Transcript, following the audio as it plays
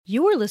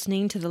You are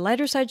listening to the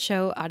Lighter Side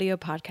Show audio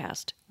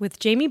podcast with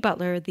Jamie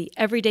Butler, the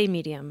Everyday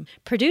Medium,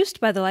 produced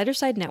by the Lighter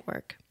Side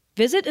Network.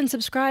 Visit and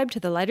subscribe to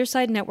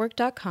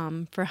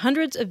thelightersidenetwork.com for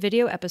hundreds of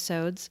video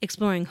episodes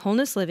exploring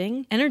wholeness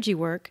living, energy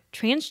work,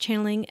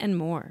 trans-channeling, and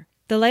more.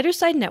 The Lighter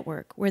Side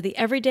Network, where the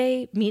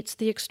everyday meets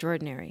the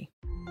extraordinary.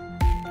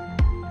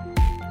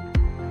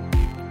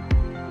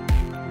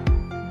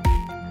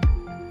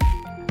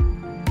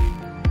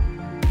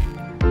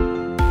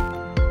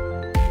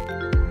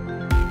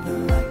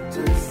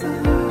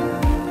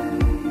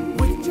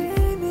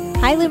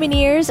 Hi,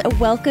 Lumineers.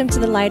 Welcome to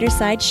the Lighter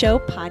Side Show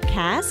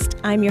podcast.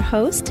 I'm your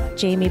host,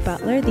 Jamie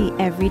Butler, the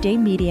Everyday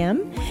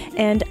Medium,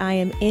 and I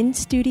am in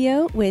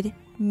studio with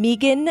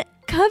Megan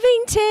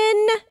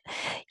Covington.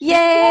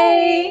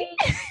 Yay!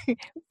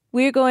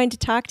 We're going to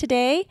talk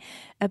today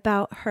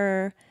about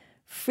her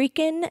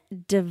freaking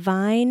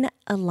divine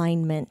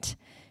alignment.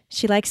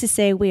 She likes to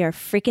say we are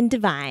freaking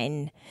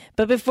divine.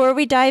 But before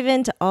we dive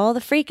into all the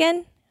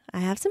freaking, I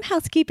have some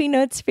housekeeping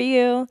notes for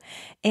you.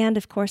 And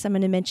of course, I'm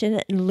going to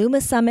mention Luma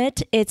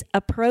Summit. It's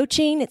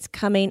approaching. It's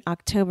coming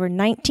October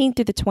 19th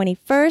through the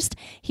 21st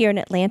here in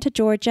Atlanta,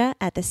 Georgia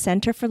at the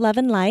Center for Love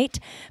and Light.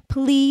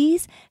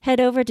 Please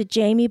head over to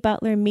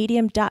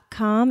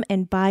jamiebutlermedium.com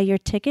and buy your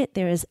ticket.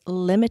 There is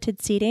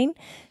limited seating.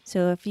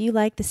 So if you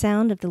like the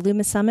sound of the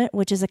Luma Summit,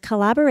 which is a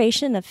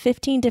collaboration of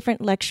 15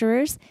 different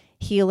lecturers,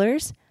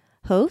 healers,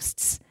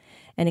 hosts,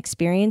 and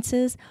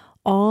experiences,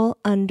 all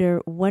under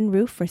one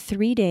roof for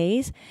 3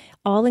 days,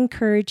 all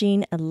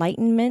encouraging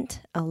enlightenment,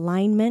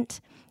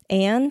 alignment,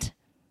 and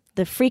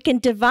the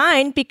freaking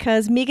divine,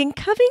 because Megan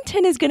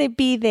Covington is going to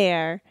be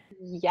there.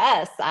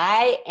 Yes,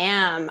 I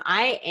am.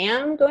 I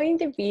am going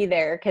to be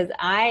there because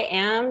I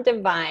am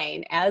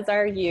divine, as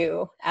are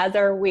you, as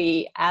are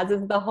we, as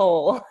is the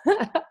whole,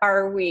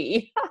 are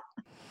we.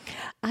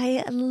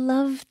 I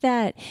love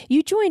that.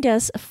 You joined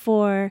us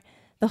for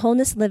the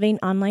Wholeness Living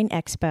Online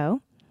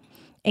Expo.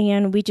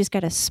 And we just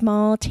got a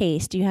small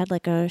taste. You had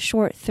like a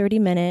short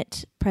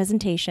 30-minute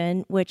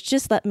presentation, which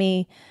just let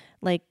me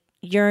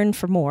yearn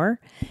for more.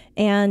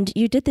 And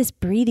you did this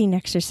breathing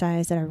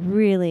exercise that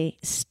really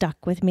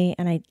stuck with me,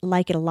 and I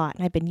like it a lot.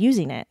 And I've been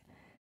using it.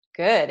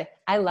 Good.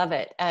 I love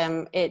it.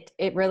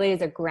 It really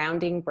is a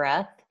grounding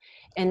breath,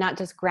 and not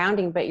just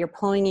grounding, but you're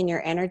pulling in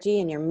your energy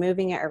and you're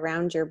moving it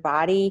around your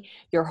body.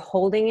 You're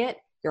holding it.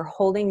 You're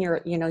holding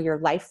your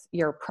life,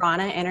 your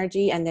prana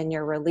energy, and then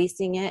you're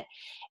releasing it.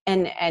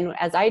 And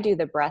as I do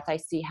the breath, I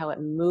see how it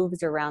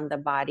moves around the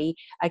body.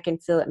 I can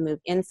feel it move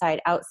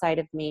inside, outside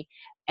of me,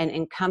 and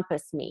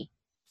encompass me.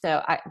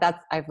 So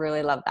I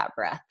really love that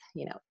breath,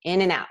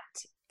 in and out.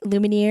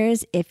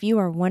 Lumineers, if you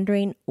are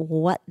wondering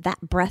what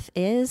that breath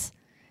is,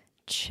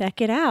 check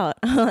it out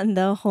on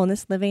the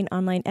Wholeness Living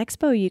Online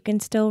Expo. You can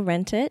still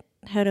rent it.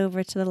 Head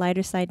over to the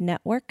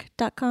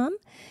lightersidenetwork.com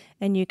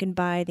and you can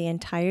buy the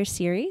entire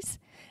series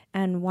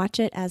and watch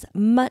it as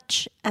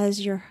much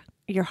as your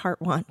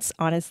heart wants,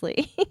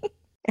 honestly.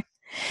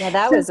 Yeah,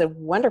 that was a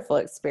wonderful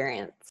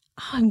experience.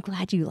 Oh, I'm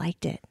glad you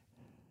liked it.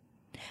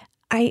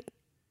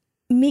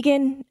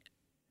 Megan,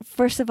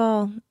 first of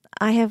all,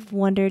 I have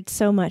wondered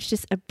so much,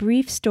 just a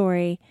brief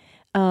story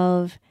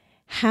of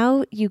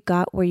how you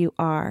got where you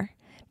are,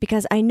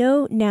 because I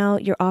know now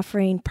you're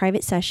offering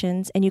private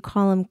sessions and you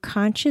call them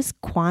conscious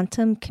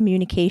quantum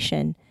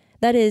communication.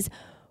 That is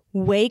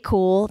way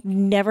cool.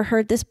 Never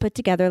heard this put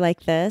together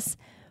like this.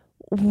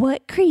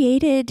 What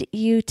created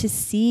you to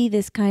see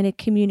this kind of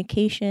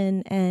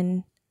communication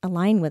and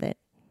align with it?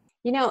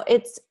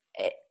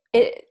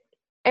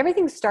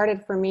 Everything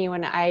started for me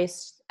when I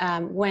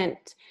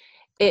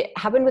it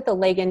happened with a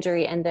leg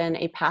injury and then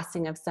a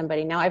passing of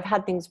somebody. Now I've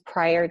had things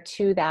prior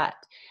to that,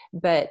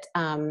 but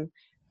I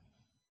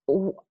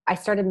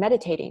started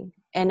meditating.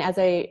 And as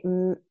I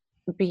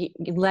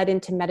led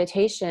into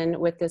meditation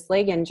with this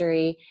leg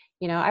injury,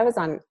 I was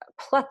on a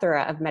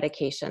plethora of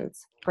medications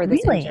for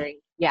this injury.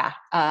 Yeah.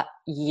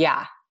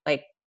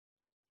 Like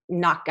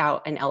knock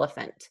out an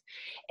elephant.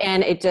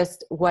 And it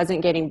just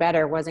wasn't getting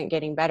better.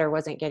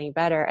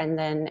 And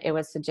then it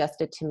was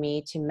suggested to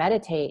me to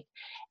meditate.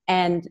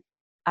 And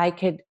I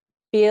could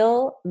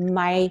feel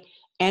my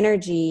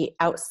energy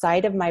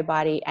outside of my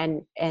body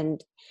and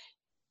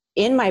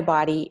in my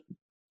body,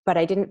 but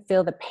I didn't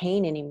feel the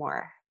pain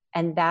anymore.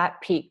 And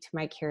that piqued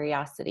my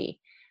curiosity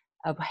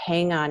of,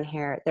 hang on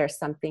here, there's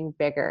something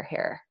bigger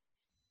here.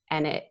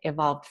 And it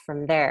evolved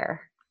from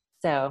there.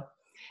 So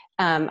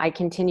I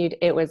continued.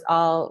 It was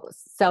all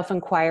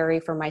self-inquiry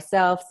for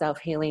myself,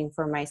 self-healing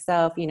for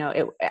myself.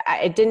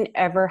 I didn't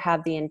ever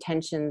have the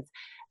intentions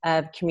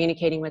of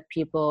communicating with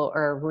people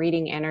or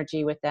reading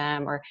energy with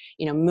them or,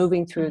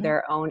 moving through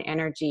their own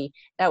energy.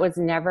 That was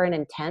never an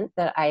intent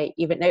that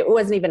it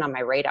wasn't even on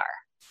my radar.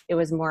 It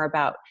was more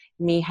about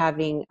me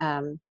having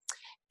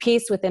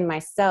peace within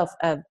myself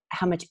of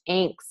how much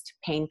angst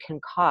pain can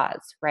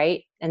cause,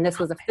 right? And this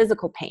was a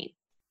physical pain.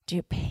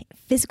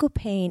 Physical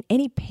pain,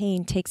 any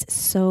pain takes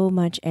so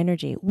much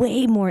energy,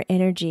 way more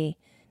energy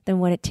than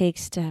what it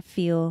takes to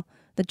feel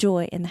the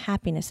joy and the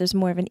happiness. There's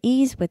more of an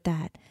ease with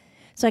that.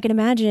 So I can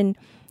imagine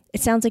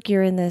it sounds like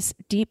you're in this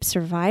deep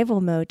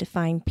survival mode to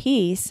find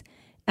peace,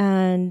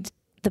 and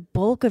the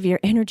bulk of your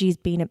energy is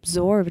being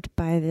absorbed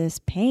by this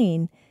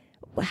pain.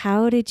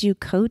 How did you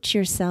coach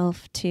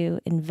yourself to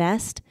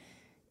invest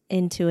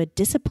into a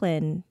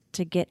discipline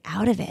to get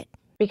out of it?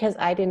 Because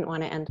I didn't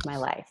want to end my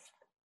life.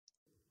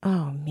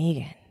 Oh,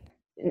 Megan.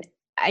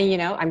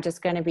 I'm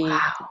just going to be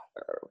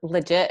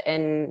legit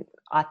and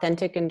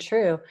authentic and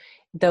true.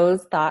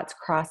 Those thoughts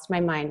crossed my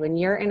mind. When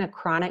you're in a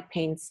chronic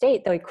pain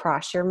state, they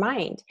cross your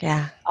mind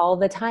all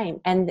the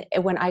time. And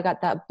when I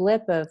got that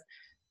blip of,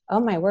 oh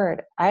my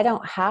word, I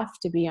don't have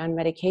to be on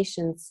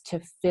medications to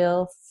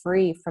feel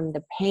free from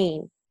the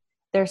pain.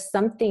 There's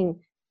something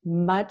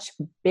much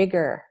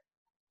bigger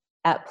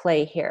at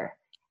play here.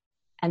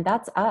 And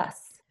that's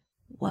us.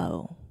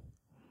 Whoa.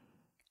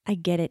 I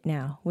get it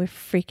now. We're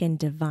freaking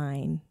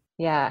divine.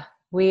 Yeah,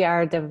 we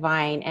are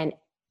divine.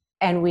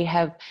 And we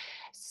have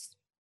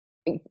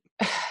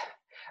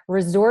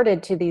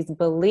resorted to these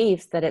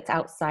beliefs that it's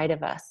outside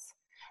of us,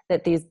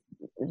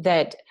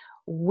 that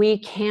we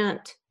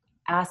can't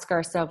ask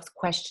ourselves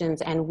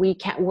questions, and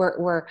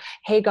we're,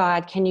 hey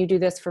God, can you do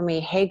this for me?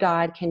 Hey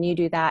God, can you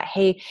do that?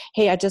 Hey,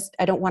 I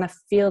don't want to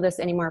feel this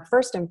anymore.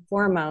 First and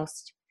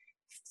foremost,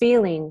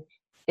 feeling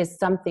is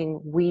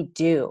something we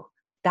do.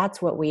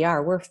 That's what we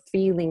are. We're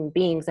feeling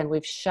beings, and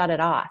we've shut it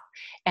off.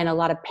 And a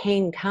lot of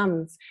pain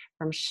comes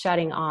from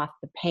shutting off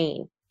the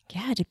pain.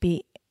 Yeah, to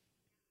be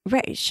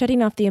right.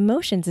 Shutting off the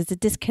emotions is a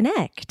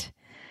disconnect.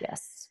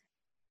 Yes.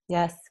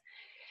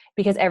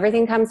 Because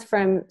everything comes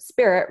from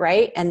spirit,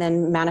 right? And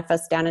then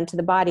manifests down into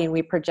the body, and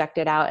we project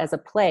it out as a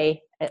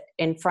play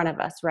in front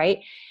of us, right?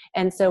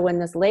 And so when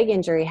this leg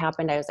injury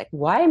happened, I was like,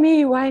 why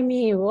me? Why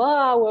me?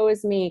 Whoa, woe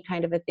is me,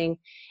 kind of a thing.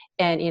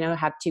 And,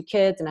 have 2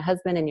 kids and a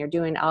husband, and you're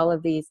doing all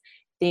of these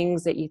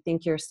things that you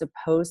think you're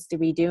supposed to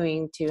be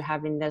doing to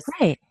having this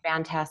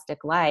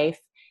fantastic life.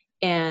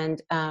 And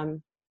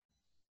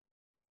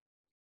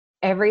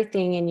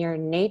everything in your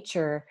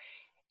nature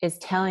is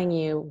telling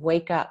you,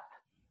 wake up.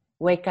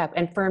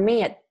 And for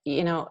me,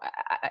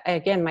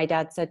 again, my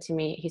dad said this to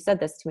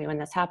me when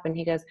this happened.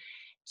 He goes,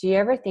 do you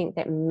ever think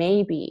that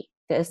maybe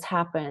this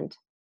happened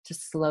to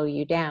slow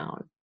you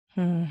down,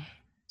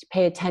 to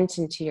pay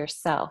attention to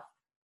yourself,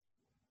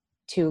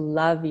 to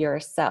love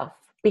yourself?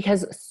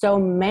 Because so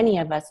many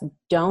of us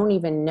don't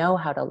even know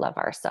how to love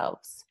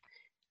ourselves.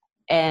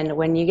 And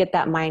when you get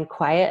that mind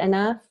quiet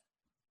enough,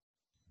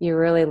 you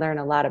really learn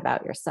a lot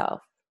about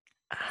yourself.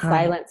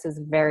 Silence is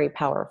very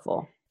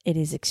powerful. It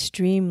is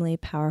extremely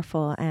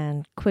powerful.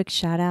 And quick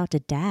shout out to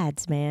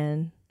dads,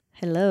 man.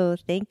 Hello.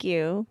 Thank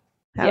you.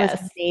 That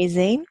was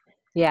amazing.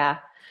 Yeah.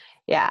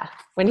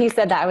 When he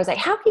said that, I was like,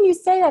 how can you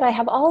say that? I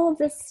have all of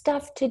this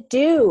stuff to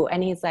do.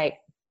 And he's like,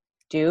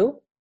 do?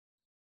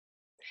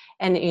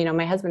 And,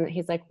 my husband,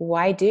 he's like,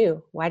 why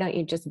do? Why don't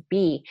you just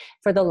be?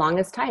 For the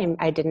longest time,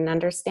 I didn't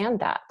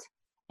understand that.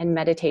 And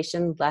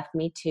meditation left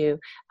me to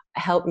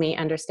help me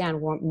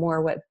understand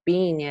more what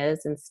being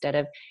is instead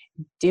of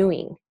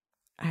doing.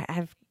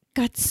 I've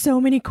got so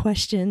many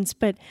questions,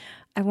 but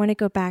I want to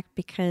go back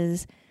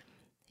because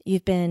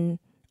you've been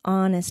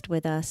honest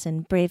with us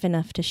and brave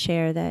enough to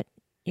share that,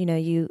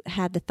 you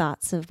had the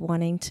thoughts of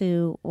wanting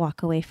to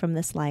walk away from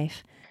this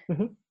life.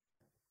 Mm-hmm.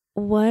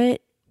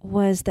 What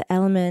was the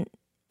element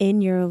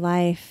in your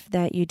life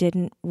that you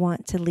didn't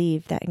want to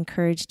leave that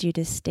encouraged you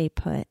to stay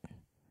put?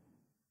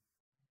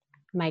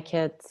 My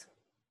kids.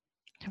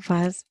 It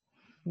was?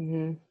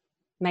 Mm-hmm.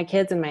 My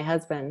kids and my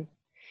husband.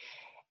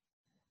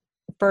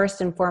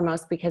 First and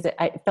foremost, because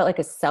I felt like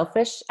a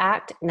selfish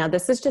act. Now,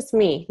 this is just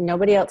me.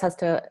 Nobody else has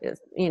to,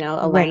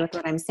 align with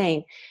what I'm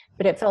saying.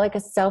 But it felt like a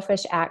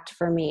selfish act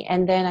for me.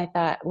 And then I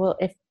thought, well,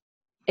 if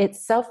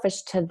it's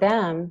selfish to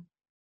them,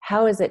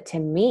 how is it to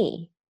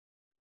me?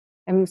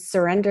 I'm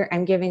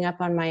giving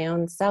up on my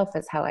own self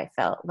is how I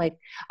felt. Like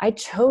I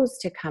chose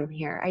to come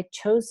here. I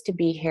chose to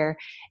be here,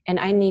 and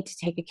I need to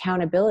take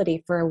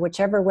accountability for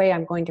whichever way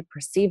I'm going to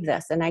perceive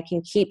this. And I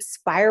can keep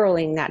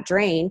spiraling that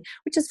drain,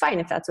 which is fine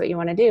if that's what you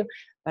want to do,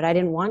 but I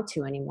didn't want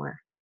to anymore.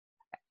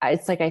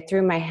 It's like I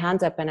threw my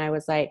hands up and I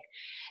was like,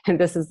 and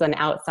this is an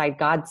outside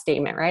God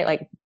statement, right?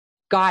 Like,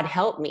 God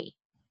help me,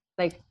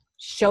 like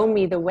show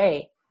me the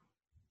way.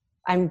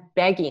 I'm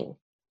begging.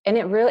 And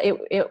it really,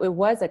 it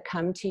was a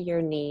come to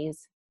your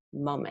knees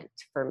moment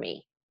for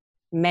me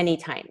many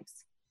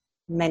times.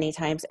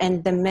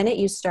 And the minute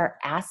you start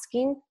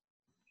asking,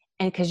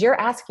 and because you're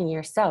asking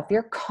yourself,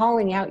 you're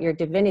calling out your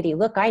divinity.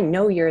 Look, I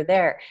know you're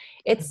there.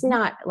 It's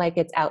not like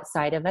it's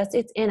outside of us.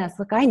 It's in us.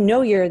 Look, I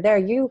know you're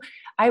there.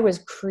 I was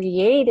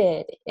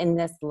created in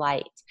this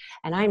light,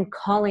 and I'm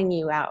calling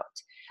you out.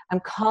 I'm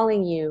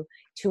calling you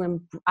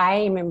I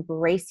am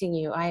embracing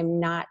you. I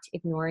am not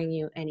ignoring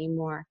you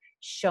anymore.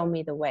 Show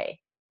me the way.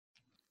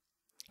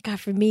 God,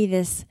 for me,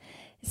 this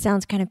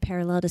sounds kind of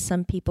parallel to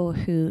some people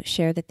who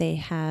share that they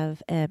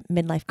have a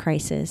midlife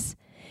crisis.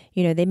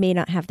 They may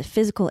not have the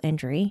physical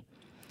injury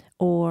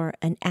or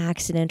an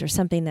accident or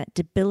something that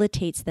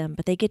debilitates them,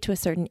 but they get to a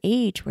certain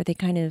age where they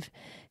kind of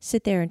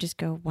sit there and just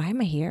go, why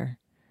am I here?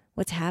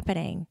 what's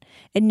happening?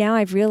 And now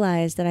I've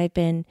realized that I've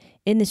been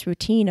in this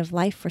routine of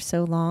life for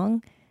so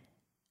long,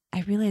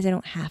 I realize I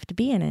don't have to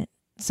be in it.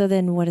 So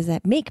then what does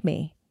that make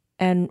me?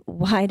 And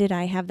why did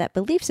I have that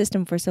belief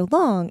system for so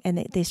long? And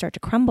they start to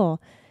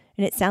crumble.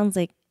 And it sounds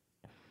like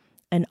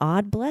an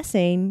odd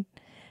blessing.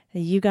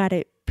 You got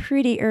it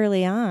pretty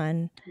early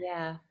on.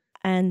 Yeah.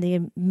 And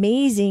the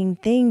amazing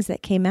things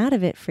that came out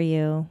of it for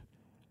you.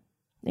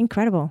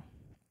 Incredible.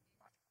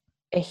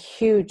 A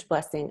huge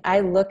blessing. I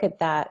look at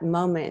that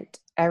moment,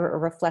 I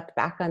reflect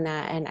back on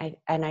that,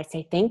 and I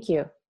say, thank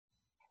you.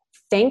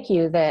 Thank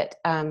you that,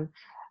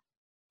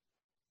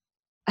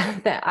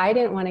 that I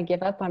didn't want to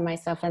give up on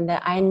myself, and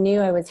that I knew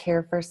I was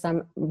here for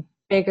some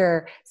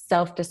bigger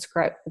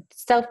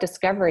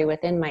self-discovery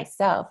within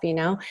myself. You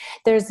know,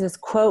 there's this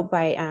quote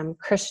by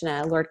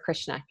Krishna, Lord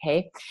Krishna,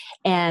 okay?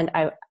 And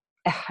I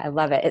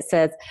love it. It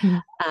says,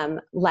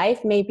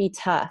 life may be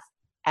tough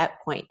at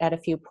a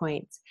few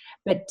points,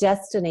 but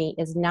destiny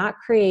is not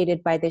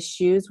created by the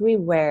shoes we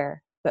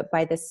wear, but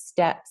by the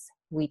steps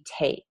we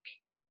take.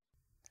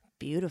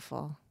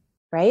 Beautiful.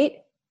 Right?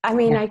 I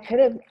mean, Yeah.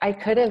 I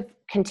could have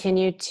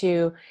continued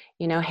to,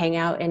 you know, hang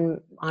out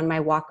on my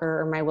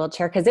walker or my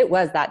wheelchair, because it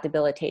was that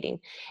debilitating.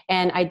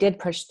 And I did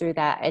push through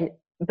that.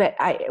 But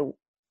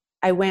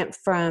I went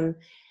from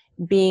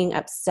being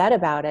upset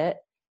about it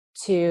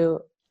to,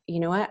 you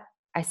know what,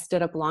 I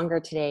stood up longer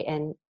today,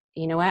 and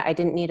you know what, I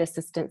didn't need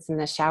assistance in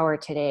the shower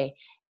today.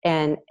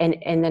 And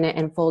then it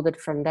unfolded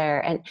from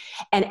there.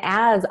 And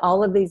as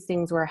all of these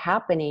things were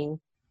happening,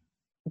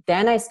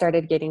 then I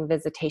started getting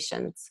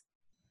visitations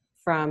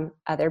from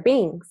other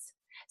beings.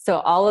 So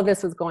all of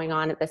this was going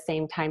on at the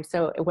same time.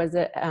 So it was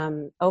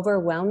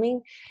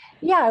overwhelming.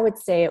 Yeah, I would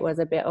say it was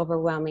a bit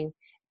overwhelming.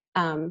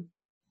 But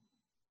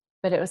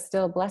it was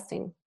still a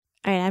blessing.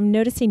 All right, I'm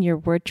noticing your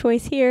word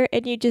choice here,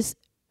 and you just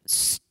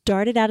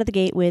started out of the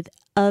gate with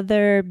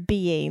other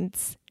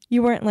beings.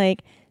 You weren't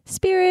like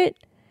spirit,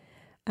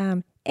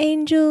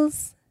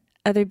 angels,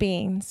 other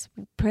beings.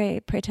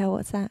 Pray tell,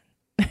 what's that?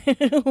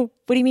 What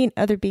do you mean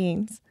other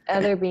beings?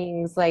 Other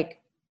beings, like,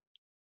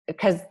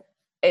 because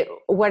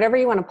whatever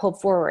you want to pull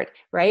forward,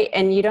 right?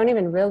 And you don't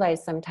even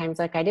realize sometimes,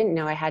 like, I didn't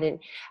know I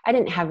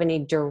didn't have any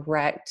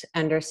direct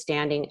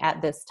understanding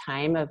at this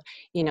time of,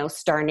 you know,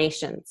 star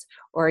nations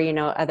or, you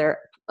know, other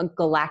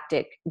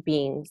galactic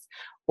beings.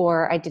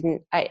 Or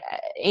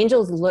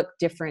angels look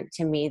different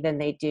to me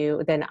than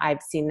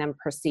I've seen them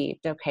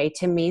perceived. Okay.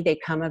 To me, they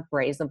come as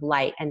rays of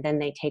light, and then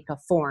they take a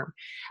form.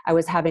 I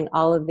was having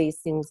all of these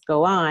things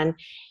go on.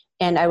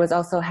 And I was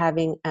also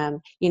having,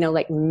 you know,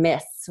 like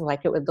mists,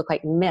 like it would look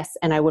like mists,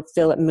 and I would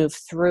feel it move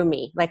through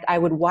me. Like I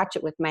would watch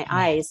it with my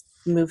eyes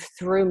move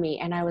through me.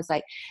 And I was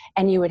like,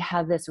 and you would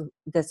have this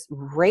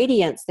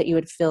radiance that you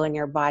would feel in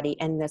your body,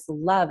 and this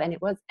love. And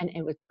it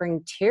would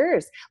bring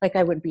tears. Like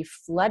I would be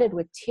flooded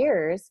with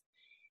tears,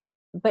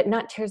 but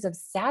not tears of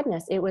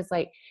sadness. It was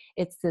like,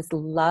 it's this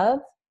love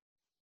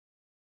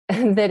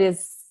that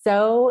is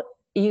so,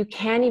 you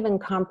can't even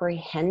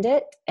comprehend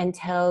it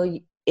until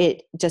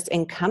it just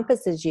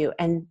encompasses you.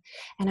 And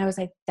I was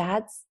like,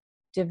 that's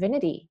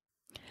divinity.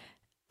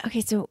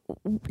 Okay, so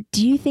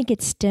do you think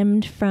it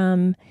stemmed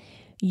from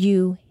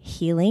you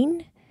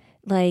healing,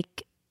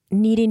 like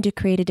needing to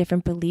create a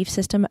different belief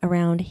system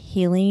around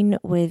healing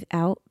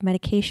without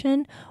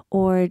medication?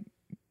 Or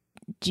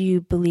do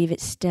you believe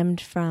it stemmed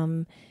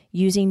from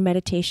using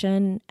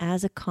meditation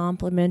as a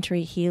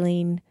complementary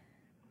healing,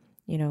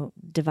 you know,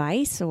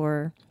 device?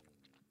 Or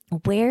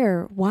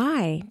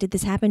why did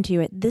this happen to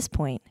you at this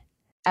point?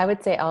 I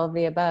would say all of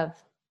the above.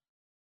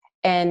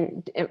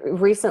 And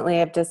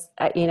recently I've just,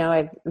 you know,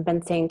 I've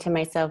been saying to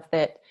myself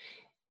that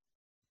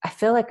I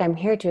feel like I'm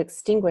here to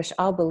extinguish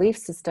all belief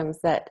systems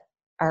that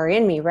are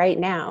in me right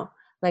now.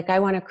 Like I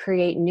want to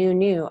create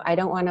new. I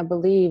don't want to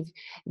believe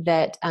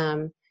that,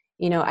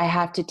 you know, I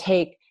have to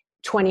take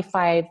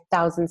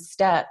 25,000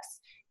 steps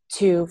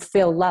to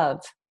feel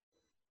love.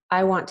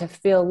 I want to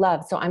feel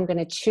love. So I'm going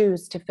to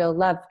choose to feel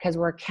love, because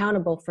we're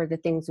accountable for the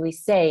things we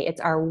say.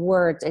 It's our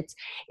words.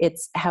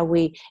 It's how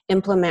we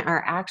implement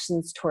our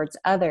actions towards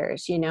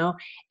others. You know,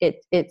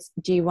 it's,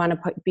 do you want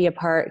to be a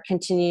part,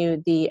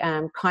 continue the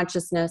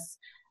consciousness?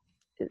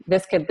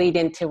 This could lead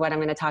into what I'm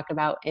going to talk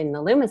about in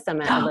the Luma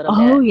Summit a little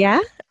bit. Oh,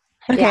 yeah.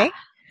 Okay. Yeah.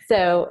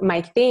 So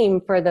my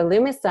theme for the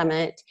Luma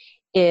Summit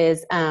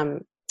is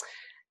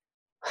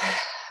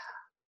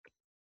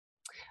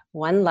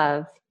one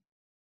love,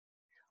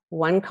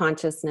 one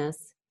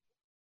consciousness,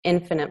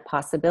 infinite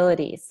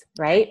possibilities,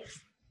 right?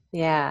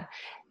 Yeah.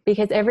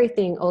 Because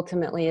everything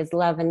ultimately is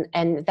love.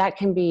 And that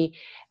can be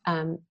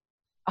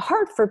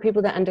hard for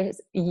people to understand.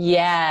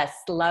 Yes.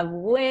 Love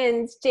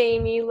wins,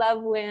 Jamie.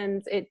 Love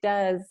wins. It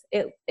does.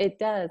 It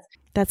does.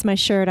 That's my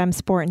shirt I'm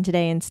sporting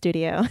today in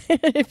studio.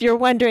 If you're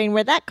wondering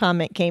where that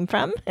comment came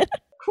from. Of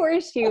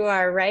course you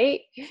are,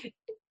 right?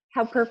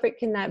 How perfect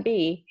can that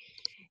be?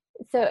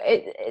 So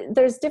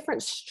there's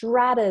different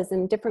stratas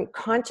and different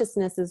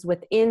consciousnesses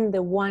within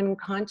the one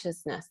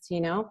consciousness,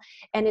 you know,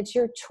 and it's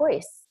your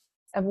choice.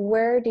 of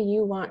where do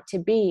you want to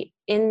be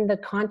in the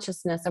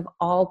consciousness of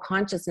all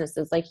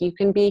consciousnesses. Like you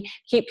can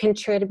keep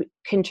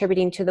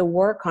contributing to the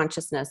war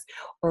consciousness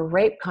or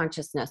rape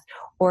consciousness,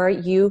 or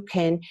you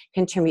can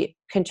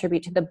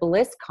contribute to the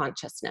bliss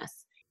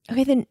consciousness.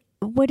 Okay, then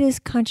what does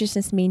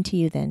consciousness mean to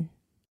you then?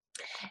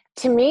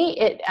 To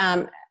me,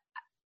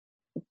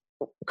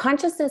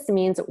 consciousness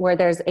means where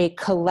there's a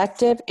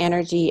collective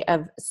energy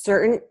of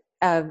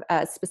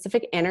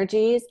specific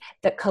energies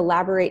that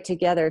collaborate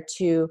together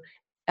to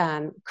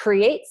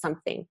create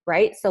something,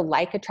 right? So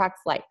like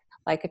attracts like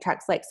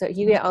attracts like. So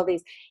you get all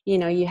these,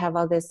 you have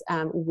all this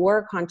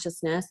war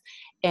consciousness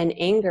and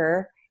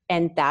anger,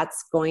 and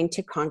that's going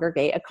to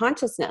congregate a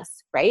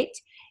consciousness, right?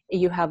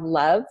 You have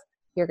love,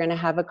 you're going to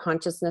have a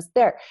consciousness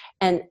there.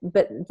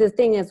 But the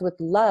thing is with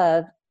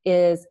love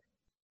is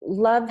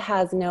love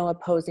has no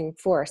opposing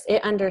force.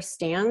 It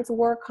understands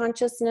war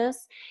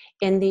consciousness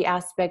in the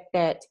aspect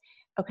that,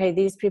 okay,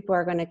 these people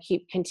are going to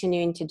keep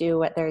continuing to do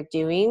what they're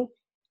doing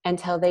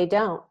until they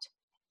don't.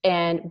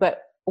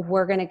 But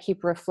we're going to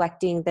keep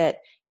reflecting that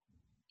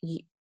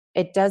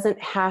it doesn't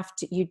have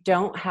to, you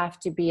don't have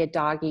to be a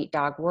dog eat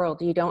dog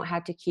world. You don't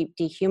have to keep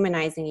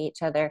dehumanizing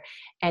each other.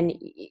 And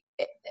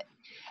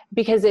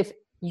because if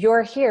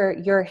you're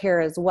here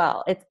as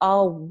well. It's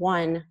all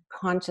one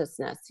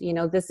consciousness.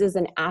 This is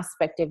an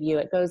aspect of you.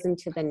 It goes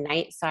into the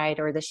night side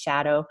or the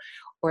shadow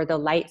or the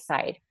light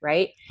side,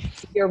 right?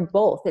 You're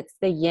both. It's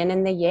the yin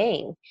and the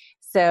yang.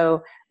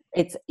 So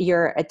it's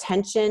your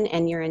attention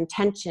and your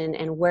intention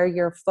and where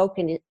you're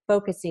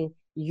focusing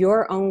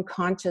your own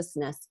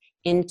consciousness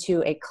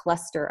into a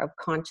cluster of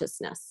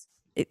consciousness.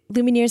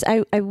 Lumineers,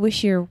 I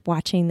wish you're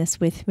watching this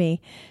with me.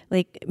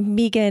 Like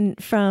Megan,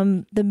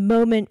 from the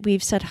moment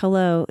we've said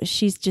hello,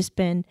 she's just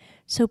been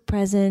so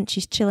present.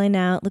 She's chilling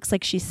out. Looks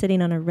like she's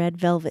sitting on a red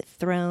velvet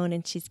throne,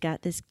 and she's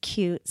got this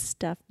cute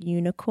stuffed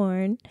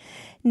unicorn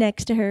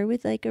next to her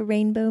with like a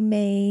rainbow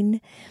mane.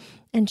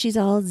 And she's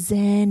all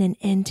zen and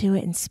into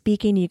it and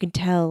speaking. You can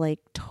tell, like,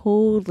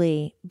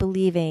 totally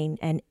believing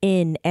and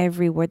in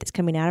every word that's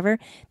coming out of her.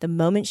 The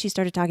moment she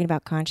started talking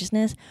about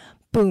consciousness,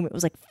 boom, it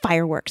was like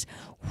fireworks.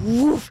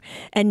 Woof.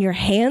 And your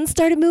hands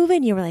started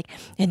moving. You were like,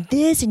 and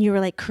this, and you were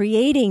like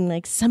creating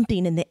like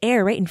something in the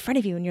air right in front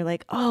of you. And you're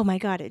like, oh my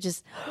God,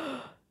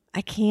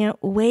 I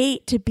can't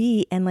wait to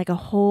be in like a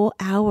whole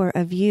hour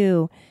of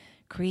you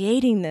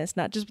creating this,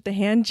 not just with the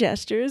hand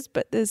gestures,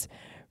 but this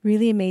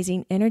really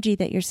amazing energy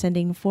that you're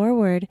sending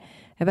forward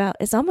about.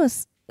 It's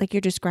almost like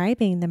you're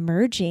describing the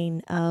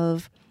merging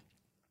of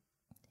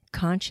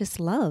conscious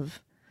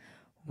love,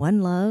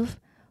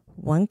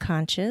 one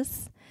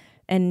conscious,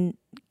 and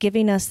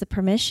giving us the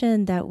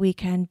permission that we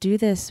can do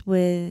this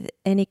with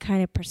any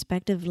kind of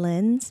perspective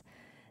lens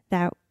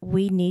that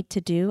we need to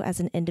do as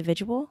an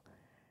individual.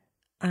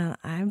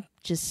 I'm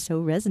just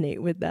so resonate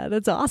with that.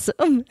 That's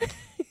awesome.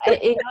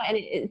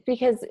 It's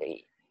because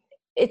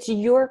it's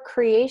your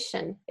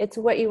creation. It's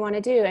what you want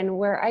to do. And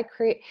where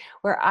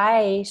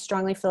I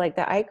strongly feel like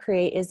that I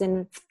create is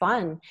in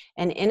fun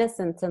and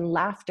innocence and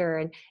laughter.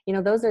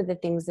 And, those are the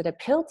things that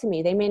appeal to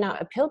me. They may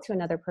not appeal to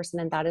another person,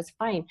 and that is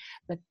fine,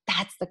 but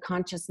that's the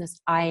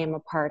consciousness I am a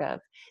part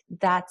of.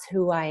 That's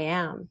who I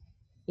am,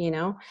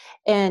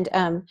 and,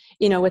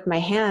 with my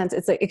hands,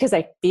 it's like, because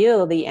I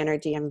feel the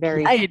energy. I'm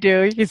very, you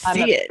do. You can I'm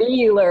see a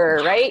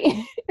feeler, right?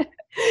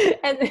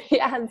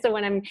 And so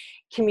when I'm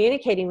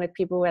communicating with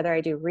people, whether I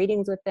do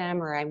readings with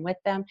them or I'm with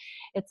them,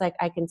 it's like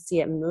I can see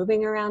it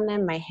moving around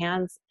them. My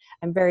hands,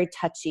 I'm very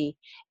touchy.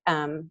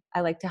 I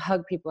like to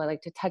hug people. I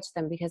like to touch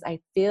them because I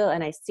feel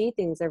and I see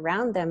things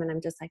around them, and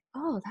I'm just like,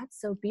 oh, that's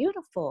so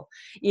beautiful,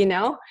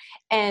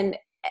 and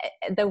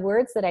the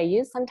words that I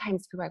use,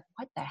 sometimes people are like,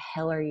 what the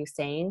hell are you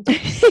saying?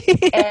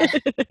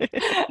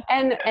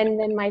 and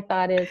then my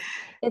thought is,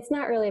 it's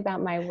not really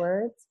about my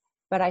words,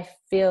 but I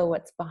feel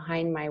what's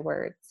behind my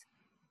words.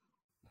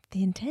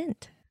 The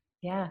intent.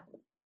 Yeah.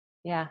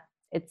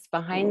 It's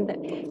behind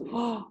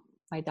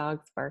my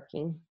dog's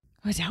barking.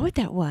 Was that what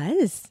that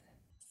was?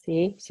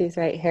 See, she's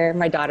right here.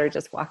 My daughter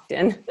just walked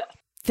in.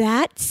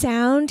 That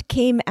sound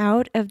came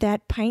out of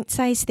that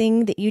pint-sized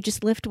thing that you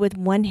just lift with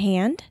one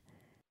hand?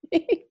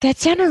 That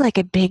sounded like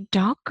a big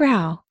dog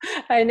growl.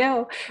 I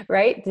know,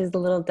 right? These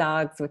little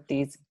dogs with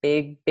these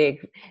big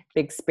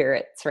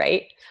spirits,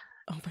 right?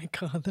 Oh my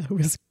God, that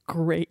was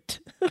great.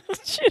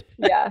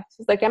 Yeah.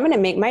 She's like, I'm going to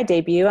make my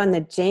debut on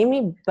the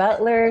Jamie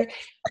Butler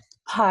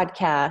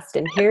podcast,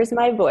 and here's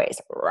my voice.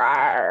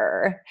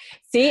 Rawr.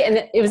 See,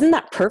 and isn't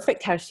that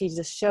perfect how she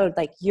just showed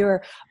like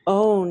your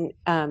own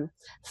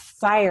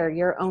fire,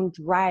 your own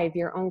drive,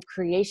 your own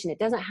creation. It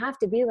doesn't have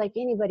to be like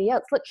anybody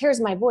else. Look, here's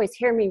my voice.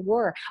 Hear me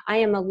roar. I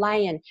am a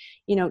lion.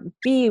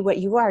 Be what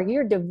you are.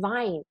 You're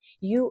divine.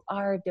 You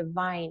are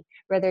divine.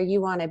 Whether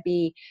you want to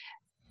be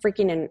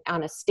freaking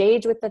on a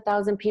stage with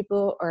 1,000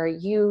 people, or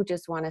you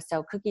just want to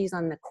sell cookies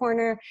on the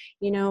corner,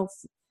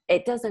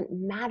 it doesn't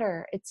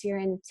matter. It's your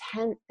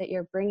intent that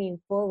you're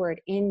bringing forward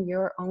in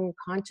your own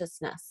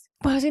consciousness.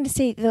 Well, I was going to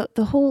say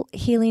the whole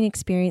healing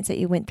experience that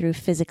you went through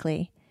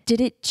physically, did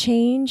it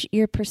change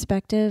your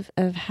perspective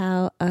of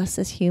how us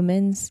as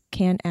humans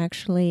can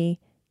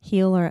actually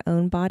heal our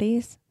own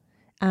bodies?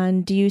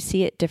 And do you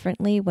see it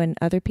differently when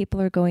other people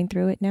are going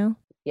through it now?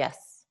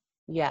 Yes.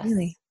 Yes.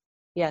 Really?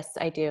 Yes,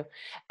 I do.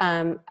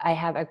 I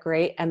have a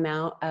great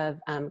amount of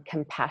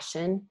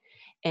compassion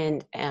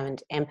and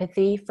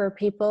empathy for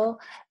people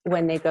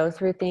when they go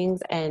through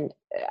things. And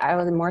I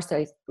would more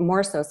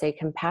so say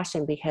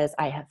compassion, because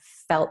I have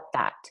felt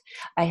that.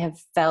 I have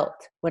felt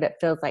what it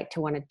feels like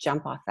to want to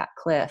jump off that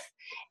cliff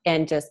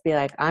and just be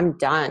like, I'm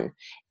done.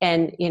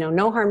 And,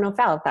 no harm, no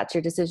foul if that's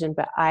your decision,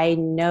 but I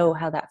know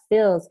how that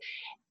feels.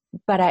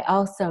 But I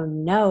also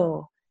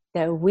know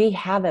that we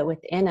have it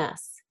within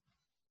us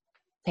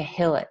to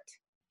heal it.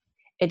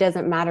 It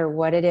doesn't matter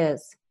what it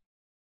is.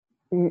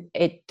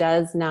 It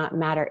does not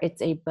matter.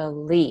 It's a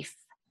belief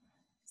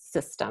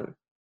system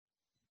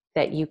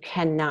that you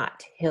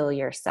cannot heal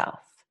yourself,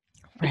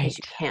 because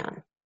you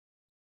can.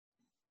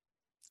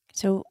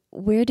 So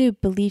where do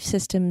belief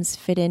systems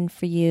fit in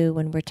for you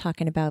when we're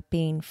talking about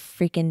being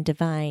freaking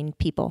divine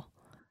people?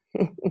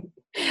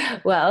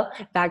 Well,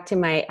 back to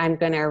I'm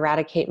going to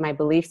eradicate my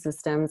belief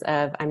systems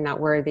of I'm not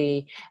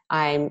worthy,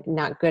 I'm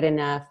not good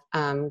enough,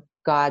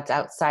 God's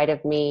outside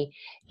of me,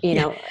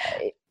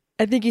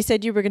 I think you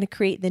said you were going to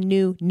create the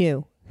new.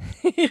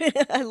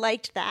 I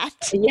liked that.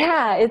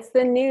 Yeah, it's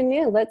the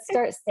new. Let's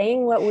start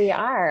saying what we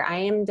are. I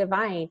am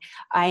divine.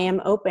 I am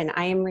open.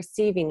 I am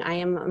receiving. I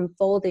am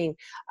unfolding.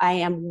 I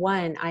am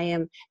one. I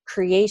am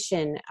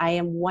creation. I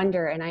am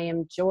wonder, and I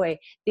am joy.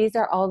 These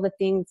are all the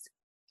things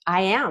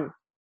I am.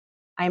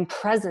 I'm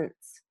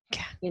presence,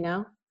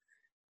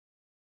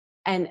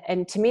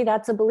 And to me,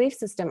 that's a belief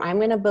system. I'm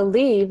going to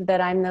believe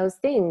that I'm those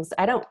things.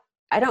 I'm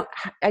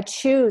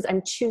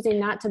choosing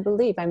not to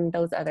believe I'm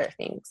those other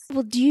things.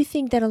 Well, do you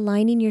think that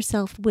aligning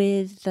yourself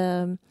with,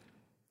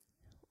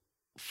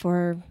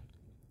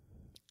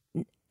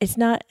 it's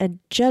not a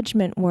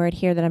judgment word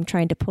here that I'm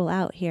trying to pull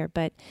out here,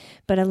 but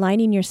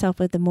aligning yourself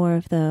with the more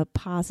of the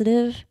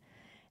positive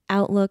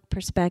outlook,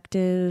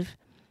 perspective,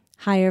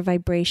 higher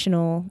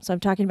vibrational. So I'm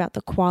talking about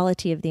the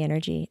quality of the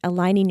energy,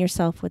 aligning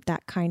yourself with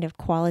that kind of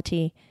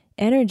quality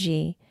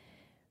energy.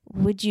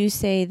 Would you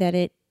say that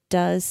it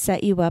does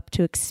set you up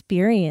to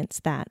experience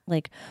that?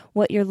 Like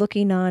what you're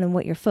looking on and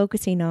what you're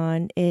focusing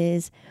on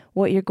is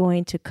what you're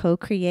going to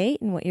co-create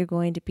and what you're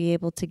going to be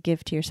able to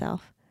give to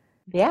yourself.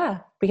 Yeah,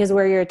 because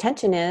where your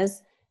attention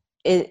is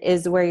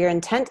where your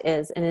intent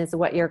is, and is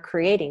what you're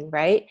creating,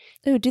 right?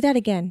 Oh, do that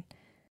again.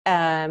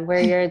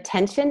 Where your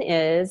attention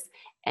is,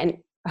 and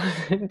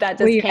that just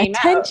where your came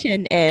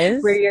attention out.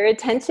 is. Where your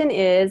attention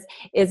is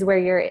where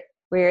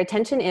your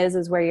attention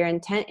is where your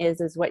intent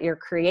is what you're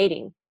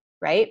creating,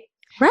 right?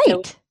 Right.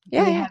 So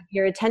yeah. You have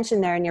your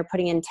attention there and you're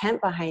putting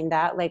intent behind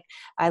that. Like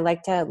I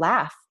like to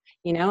laugh,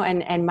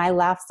 and my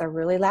laughs are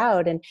really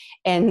loud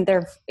and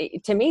they're,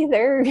 to me,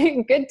 they're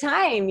a good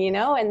time,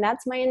 and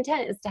that's my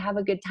intent, is to have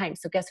a good time.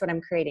 So guess what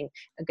I'm creating?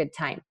 A good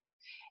time.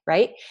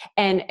 Right.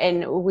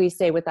 And we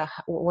say we're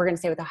going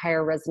to say with a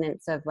higher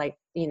resonance of like,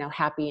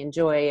 happy and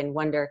joy and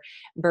wonder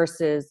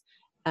versus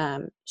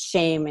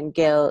shame and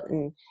guilt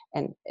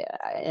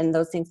and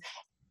those things.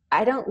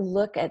 I don't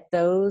look at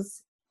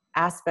those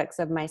aspects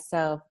of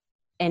myself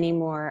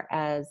anymore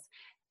as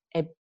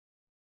a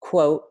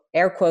quote,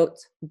 air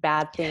quotes,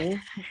 bad thing,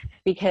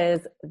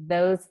 because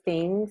those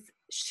things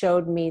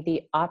showed me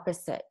the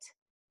opposite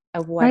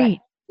of what right.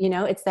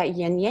 It's that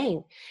yin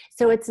yang.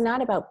 So it's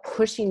not about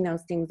pushing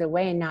those things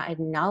away and not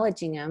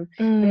acknowledging them,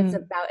 but it's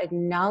about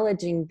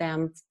acknowledging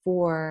them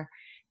for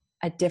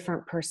a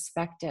different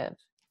perspective.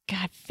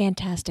 God,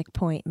 fantastic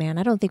point, man.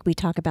 I don't think we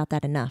talk about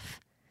that enough.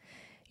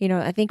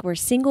 I think we're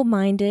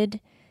single-minded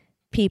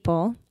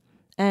people.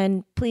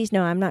 And please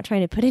know, I'm not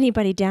trying to put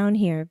anybody down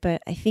here,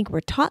 but I think we're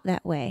taught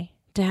that way,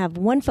 to have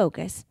one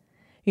focus.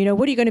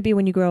 What are you going to be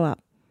when you grow up?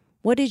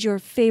 What is your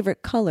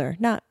favorite color?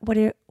 Not what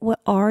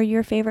are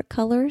your favorite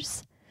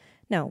colors?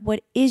 No,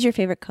 what is your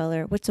favorite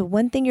color? What's the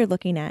one thing you're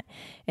looking at?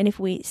 And if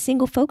we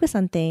single focus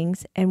on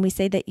things and we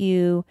say that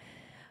you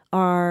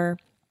are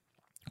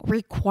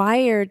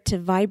required to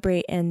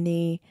vibrate in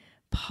the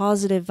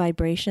positive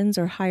vibrations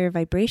or higher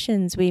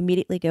vibrations, we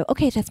immediately go,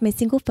 okay, that's my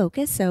single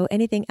focus. So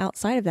anything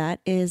outside of that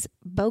is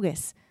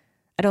bogus.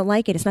 I don't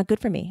like it. It's not good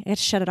for me. I got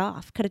to shut it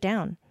off, cut it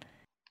down.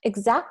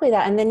 Exactly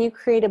that. And then you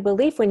create a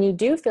belief when you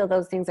do feel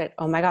those things like,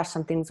 oh my gosh,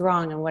 something's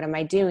wrong. And what am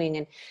I doing?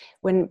 And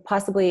when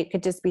possibly it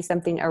could just be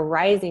something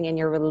arising and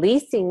you're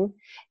releasing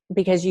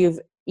because you've,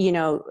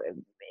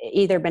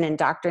 either been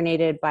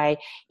indoctrinated by,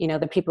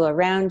 the people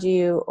around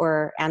you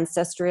or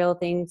ancestral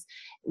things.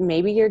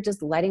 Maybe you're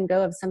just letting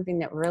go of something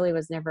that really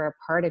was never a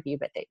part of you,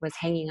 but that was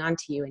hanging on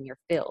to you in your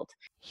field.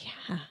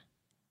 Yeah.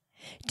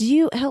 Do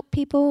you help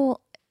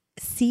people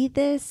see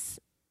this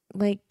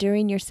like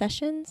during your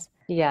sessions?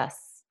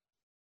 Yes.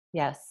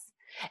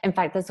 In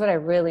fact, that's what I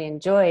really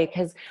enjoy,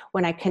 because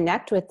when I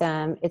connect with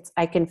them,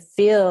 I can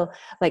feel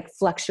like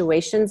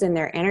fluctuations in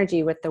their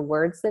energy with the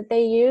words that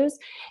they use.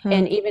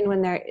 And even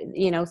when they're,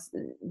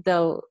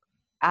 they'll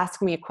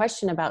ask me a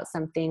question about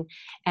something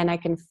and I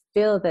can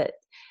feel that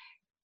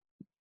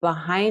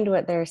behind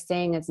what they're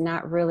saying is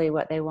not really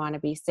what they want to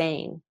be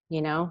saying,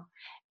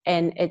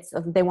 And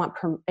they want,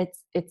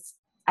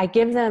 I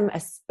give them a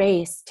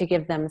space to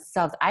give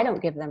themselves. I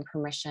don't give them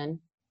permission.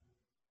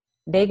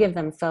 They give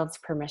themselves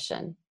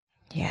permission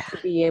to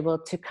be able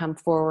to come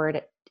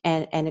forward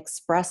and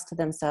express to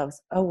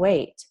themselves, oh,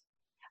 wait,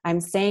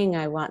 I'm saying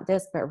I want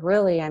this, but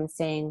really I'm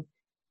saying,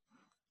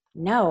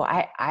 no,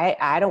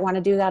 I don't want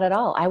to do that at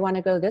all. I want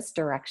to go this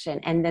direction.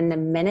 And then the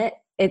minute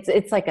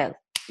it's like a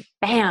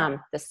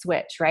bam, the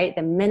switch, right?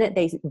 The minute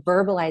they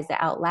verbalize it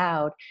out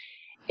loud,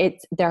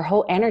 it's their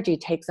whole energy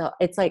takes a,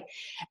 it's like,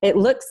 it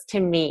looks to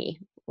me,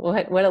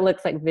 what it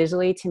looks like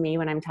visually to me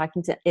when I'm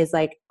talking to is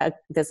like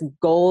this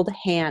gold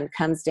hand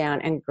comes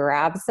down and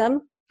grabs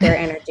them, their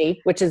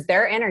energy, which is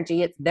their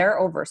energy. It's their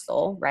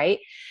oversoul, right?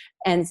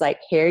 And it's like,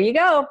 here you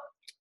go.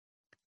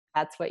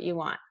 That's what you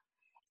want.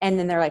 And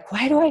then they're like,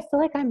 why do I feel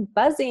like I'm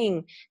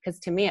buzzing? Because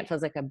to me, it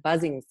feels like a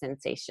buzzing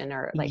sensation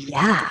or like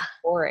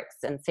euphoric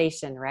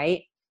sensation,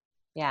 right?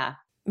 Yeah.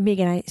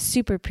 Megan, I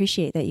super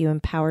appreciate that you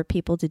empower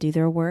people to do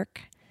their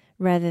work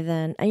rather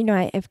than,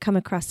 I've come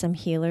across some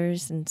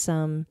healers and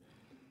some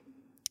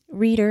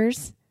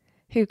readers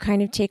who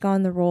kind of take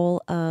on the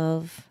role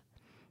of,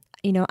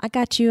 I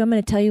got you, I'm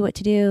going to tell you what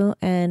to do,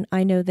 and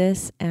I know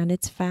this, and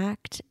it's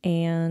fact.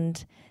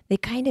 And they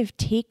kind of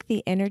take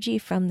the energy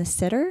from the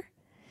sitter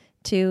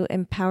to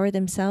empower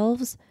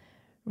themselves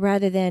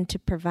rather than to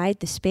provide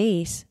the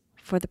space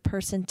for the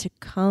person to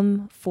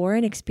come for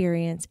an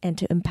experience and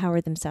to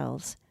empower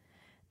themselves.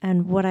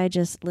 And what I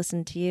just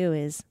listened to you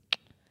is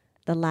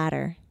the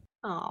latter.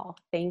 Oh,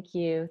 thank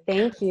you.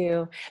 Thank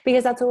you.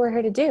 Because that's what we're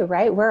here to do,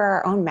 right? We're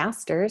our own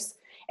masters.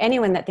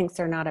 Anyone that thinks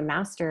they're not a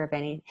master of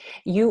any,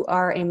 you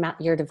are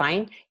you're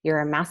divine.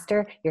 You're a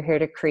master. You're here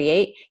to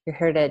create. You're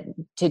here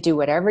to do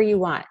whatever you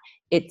want.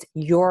 It's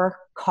your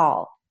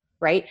call,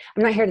 right?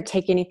 I'm not here to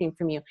take anything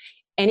from you.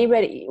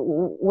 Anybody,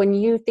 when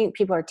you think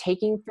people are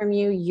taking from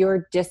you,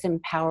 you're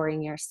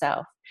disempowering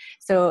yourself.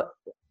 So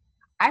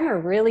I'm a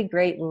really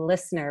great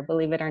listener,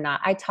 believe it or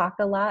not. I talk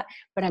a lot,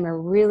 but I'm a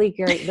really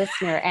great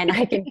listener, and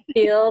I can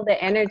feel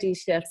the energy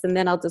shifts. And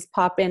then I'll just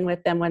pop in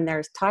with them when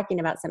they're talking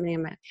about something.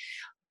 I'm like,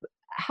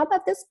 how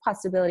about this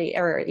possibility,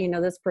 or,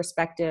 this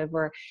perspective,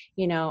 or,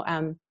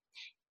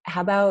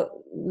 how about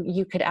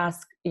you could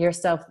ask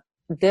yourself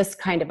this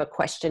kind of a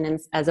question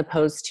as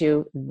opposed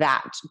to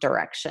that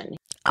direction.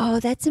 Oh,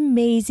 that's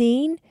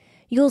amazing.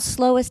 You'll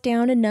slow us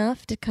down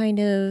enough to kind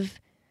of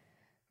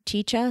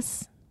teach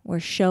us or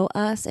show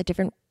us a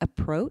different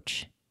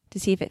approach to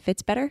see if it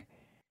fits better?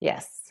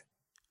 Yes.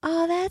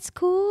 Oh, that's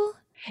cool.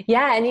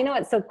 Yeah. And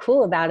what's so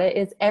cool about it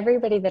is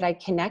everybody that I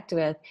connect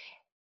with,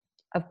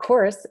 of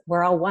course,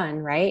 we're all one,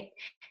 right?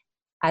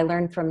 I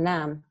learn from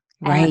them.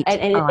 Right.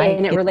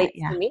 And it relates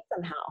to me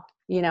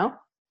somehow,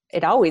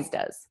 it always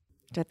does.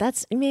 But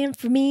that's, man,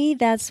 for me,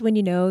 that's when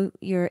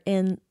you're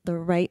in the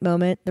right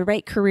moment, the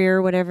right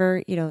career,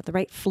 whatever, the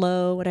right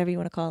flow, whatever you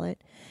want to call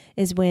it,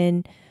 is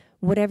when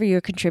whatever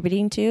you're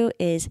contributing to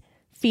is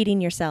feeding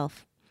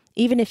yourself,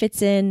 even if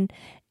it's in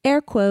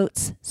air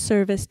quotes,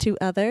 service to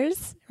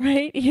others,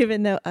 right?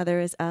 Even though other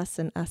is us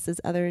and us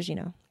is others,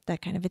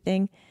 that kind of a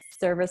thing.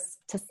 Service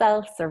to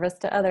self, service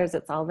to others.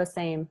 It's all the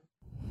same.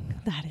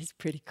 That is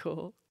pretty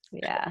cool.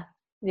 Yeah.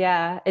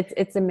 Yeah.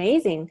 It's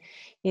amazing.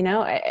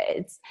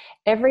 It's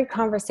every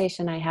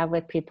conversation I have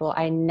with people,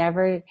 I'm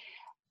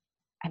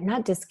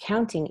not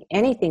discounting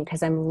anything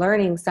because I'm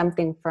learning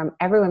something from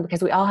everyone,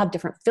 because we all have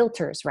different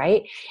filters,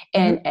 right?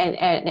 Mm-hmm.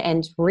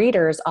 And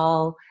readers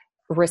all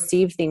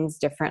receive things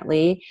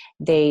differently.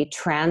 They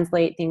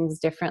translate things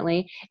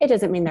differently. It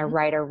doesn't mean they're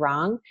right or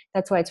wrong.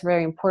 That's why it's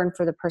very important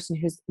for the person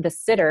who's the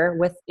sitter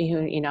with,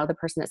 the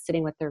person that's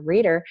sitting with the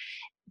reader,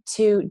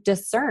 to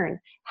discern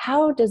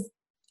how does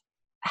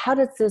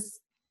this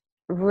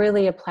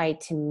really apply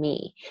to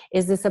me?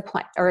 Is this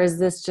apply, or is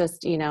this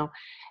just,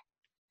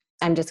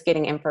 I'm just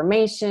getting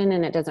information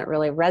and it doesn't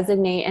really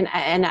resonate.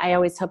 And I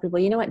always tell people,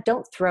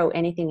 don't throw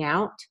anything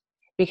out,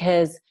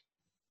 because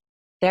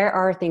there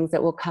are things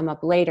that will come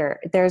up later.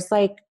 There's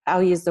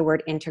I'll use the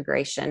word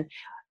integration.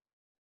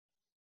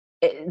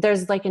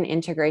 There's an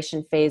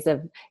integration phase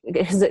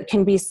because it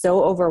can be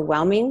so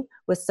overwhelming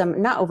with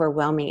not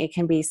overwhelming. It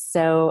can be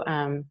so,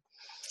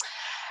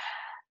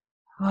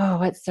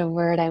 what's the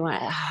word I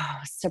want?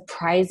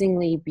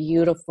 Surprisingly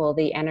beautiful,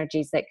 the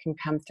energies that can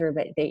come through,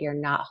 but that you're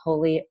not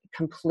wholly,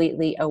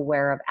 completely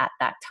aware of at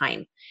that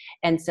time.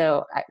 And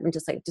so I'm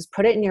just just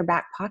put it in your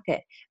back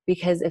pocket,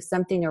 because if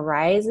something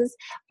arises,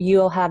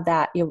 you'll have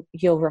that,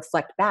 you'll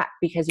reflect back,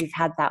 because you've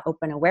had that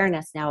open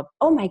awareness now of,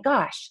 oh my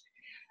gosh,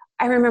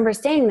 I remember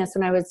saying this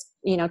when I was,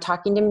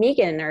 talking to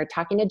Megan or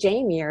talking to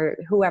Jamie or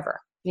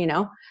whoever,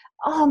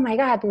 oh my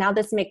God, now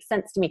this makes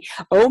sense to me.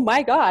 Oh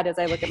my God, as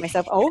I look at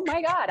myself, oh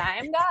my God, I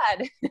am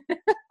God.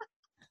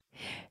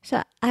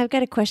 So I've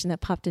got a question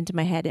that popped into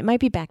my head. It might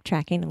be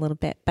backtracking a little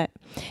bit, but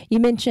you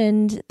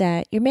mentioned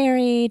that you're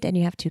married and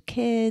you have 2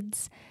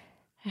 kids.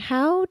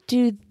 How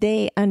do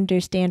they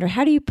understand, or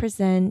how do you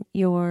present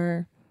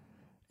your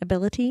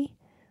ability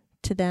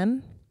to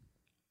them?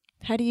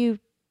 How do you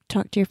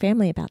talk to your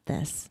family about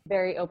this?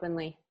 Very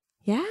openly.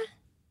 Yeah?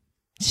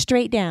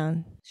 Straight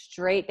down.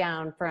 Straight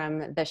down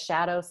from the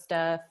shadow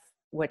stuff,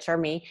 which are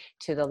me,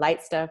 to the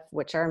light stuff,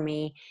 which are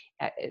me.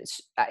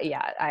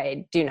 Yeah,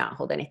 I do not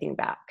hold anything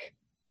back.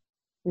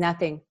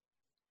 Nothing.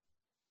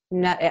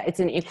 No, it's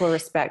an equal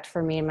respect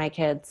for me and my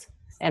kids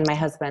and my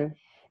husband.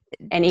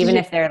 And even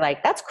if they're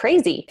like, that's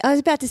crazy. I was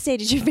about to say,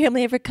 did your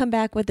family ever come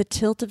back with the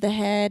tilt of the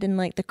head and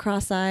like the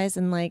cross eyes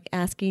and like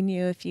asking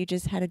you if you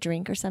just had a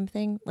drink or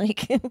something?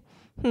 Like,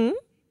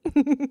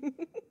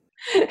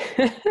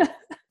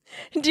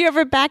 Do you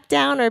ever back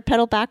down or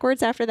pedal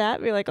backwards after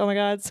that? Be like, oh my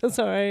God, so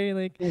sorry.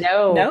 Like,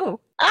 no.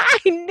 I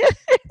know.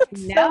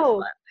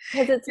 No,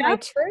 because it's my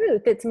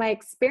truth. It's my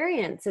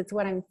experience. It's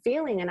what I'm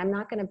feeling. And I'm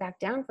not going to back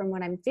down from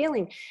what I'm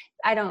feeling.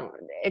 I don't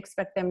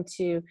expect them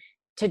to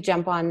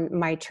jump on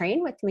my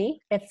train with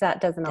me if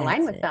that doesn't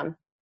align with them.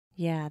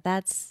 Yeah,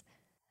 that's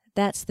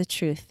the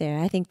truth there.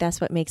 I think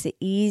that's what makes it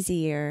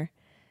easier.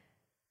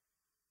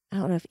 I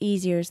don't know if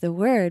easier is the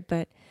word,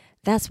 but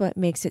that's what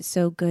makes it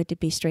so good to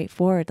be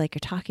straightforward like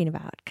you're talking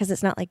about, because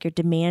it's not like you're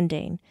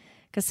demanding.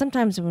 Because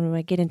sometimes when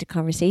I get into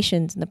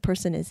conversations and the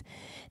person is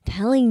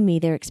telling me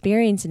their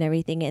experience and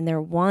everything and they're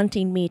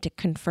wanting me to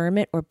confirm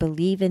it or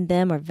believe in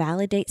them or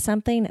validate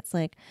something, it's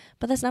like,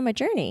 but that's not my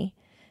journey.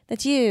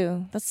 That's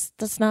you.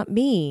 That's not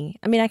me.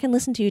 I mean, I can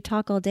listen to you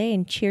talk all day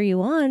and cheer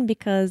you on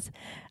because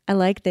I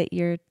like that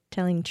you're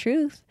telling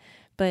truth,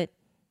 but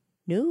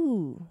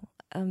no,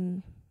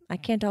 I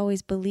can't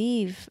always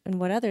believe in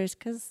what others,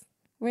 because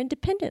we're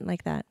independent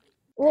like that.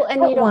 Well,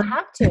 and you don't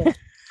have to,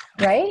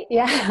 right?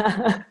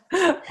 Yeah.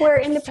 We're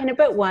independent,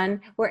 but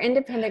one. We're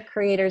independent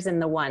creators in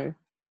the one.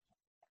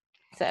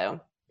 So,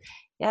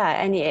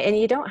 yeah, and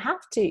you don't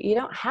have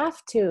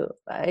to,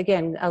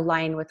 again,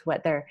 align with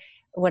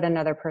what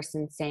another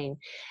person's saying.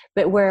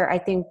 But where I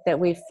think that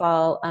we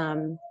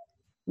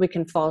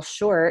can fall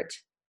short,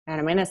 and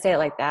I'm going to say it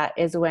like that,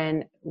 is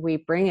when we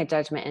bring a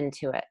judgment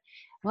into it.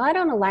 Well, I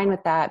don't align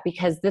with that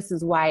because this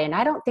is why, and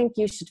I don't think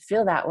you should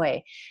feel that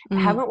way.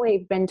 Mm-hmm. Haven't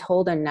we been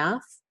told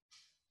enough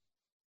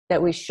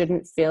that we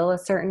shouldn't feel a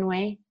certain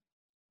way?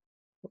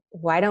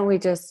 Why don't we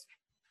just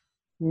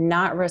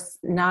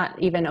not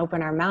even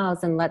open our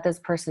mouths and let this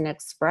person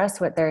express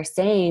what they're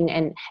saying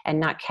and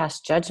not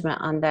cast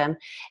judgment on them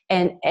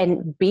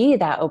and be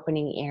that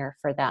opening ear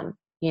for them,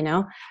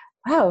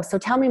 Wow, so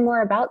tell me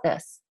more about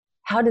this.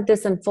 How did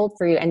this unfold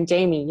for you? And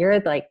Jamie, you're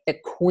like the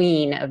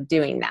queen of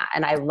doing that.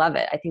 And I love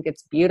it. I think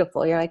it's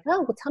beautiful. You're like,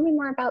 oh, well, tell me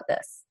more about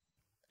this.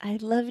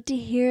 I'd love to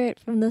hear it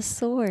from the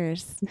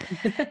source.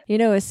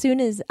 As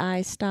soon as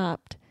I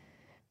stopped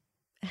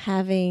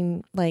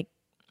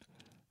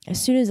as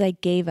soon as I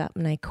gave up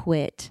and I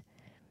quit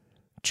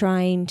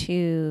trying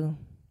to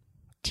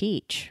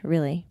teach,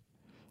 really,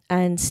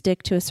 and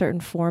stick to a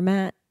certain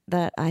format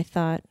that I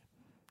thought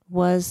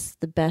was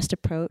the best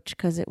approach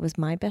because it was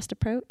my best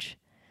approach.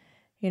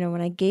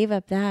 When I gave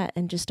up that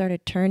and just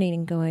started turning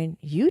and going,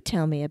 you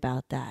tell me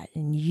about that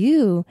and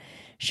you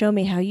show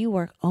me how you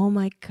work. Oh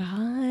my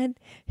God.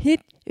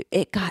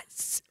 It got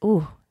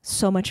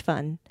so much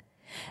fun.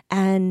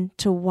 And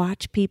to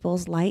watch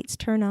people's lights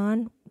turn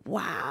on.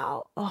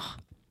 Wow. Oh,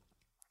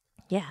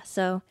 yeah.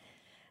 So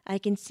I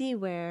can see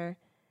where,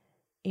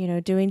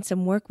 doing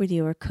some work with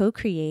you or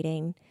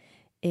co-creating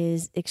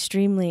is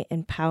extremely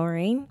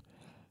empowering,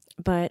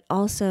 but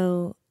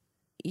also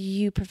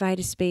you provide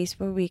a space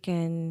where we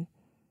can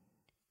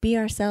be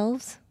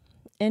ourselves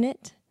in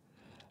it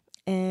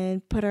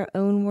and put our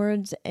own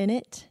words in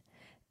it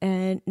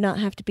and not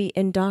have to be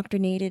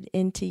indoctrinated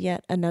into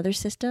yet another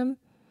system.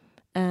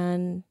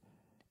 And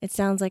it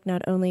sounds like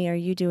not only are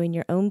you doing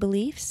your own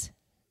beliefs,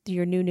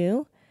 your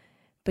new,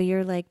 but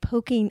you're like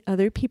poking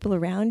other people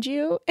around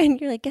you and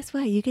you're like, guess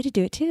what? You get to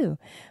do it too.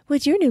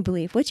 What's your new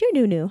belief? What's your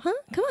new? Huh?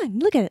 Come on,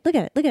 look at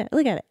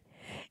it.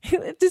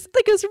 It just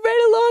like goes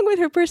right along with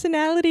her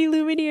personality,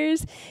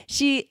 Lumineers.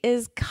 She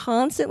is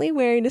constantly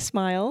wearing a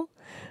smile.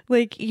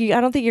 Like,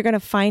 I don't think you're going to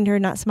find her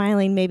not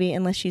smiling, maybe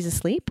unless she's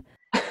asleep.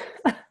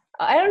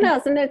 I don't know.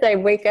 Sometimes I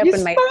wake up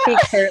and my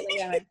cheeks hurt.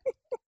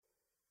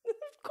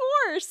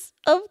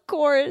 Of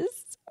course.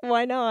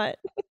 Why not?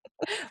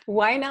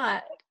 Why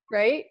not?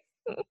 Right?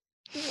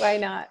 Why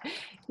not?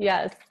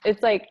 Yes.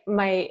 It's like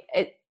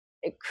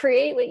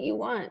create what you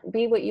want,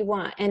 be what you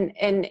want.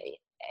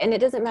 And it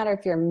doesn't matter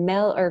if you're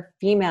male or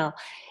female.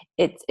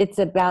 It's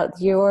about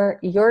your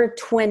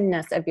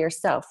twinness of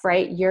yourself,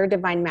 right? Your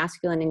divine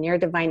masculine and your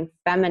divine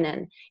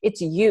feminine.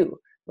 It's you,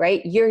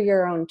 right? You're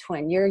your own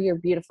twin. You're your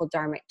beautiful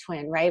dharmic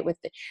twin, right?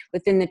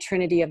 Within the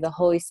Trinity of the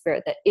Holy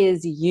Spirit that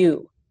is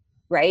you,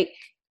 right?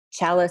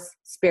 Chalice,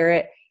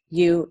 spirit,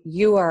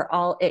 you are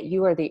all it.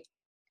 You are the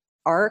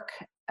arc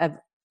of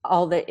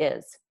all that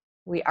is.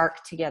 We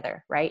arc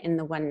together, right? In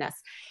the oneness.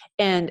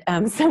 And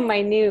so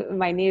my new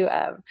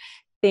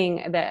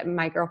thing that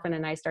my girlfriend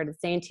and I started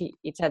saying to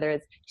each other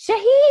is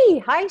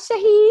Shahi, hi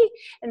Shahi.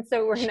 And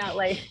so we're not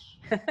like,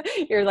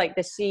 you're like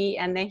the she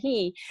and the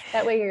he.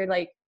 That way you're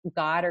like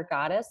God or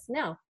goddess.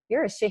 No,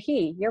 you're a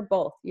Shahi. You're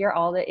both. You're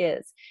all that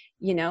is.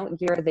 You're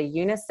the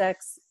unisex,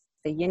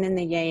 the yin and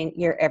the yang.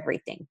 You're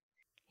everything.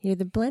 You're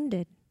the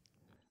blended.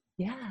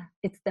 Yeah.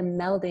 It's the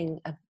melding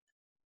of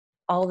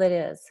all that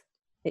is,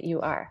 that you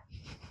are.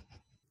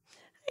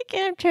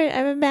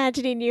 I'm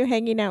imagining you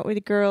hanging out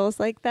with girls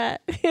like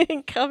that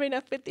and coming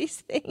up with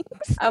these things.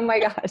 Oh my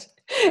gosh.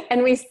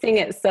 And we sing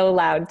it so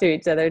loud to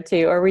each other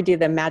too. Or we do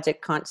the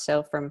magic conch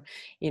shell from,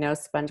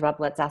 SpongeBob.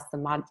 Let's ask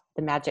the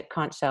magic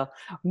conch shell.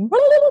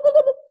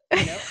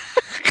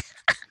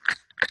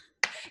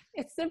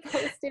 It's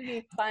supposed to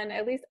be fun.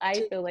 At least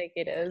I feel like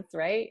it is,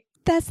 right?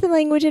 That's the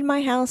language in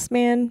my house,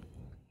 man.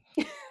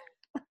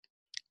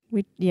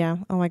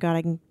 Oh my God,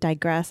 I can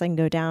digress. I can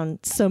go down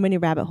so many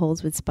rabbit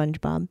holes with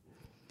SpongeBob.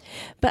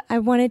 But I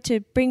wanted to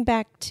bring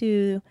back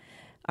to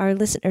our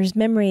listeners'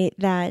 memory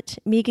that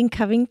Megan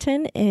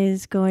Covington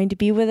is going to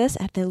be with us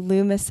at the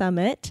Luma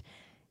Summit,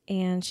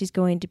 and she's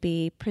going to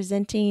be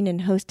presenting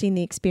and hosting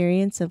the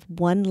experience of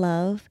one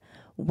love,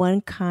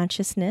 one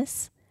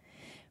consciousness,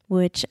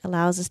 which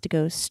allows us to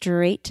go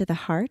straight to the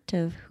heart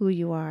of who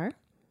you are.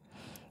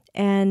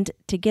 And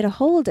to get a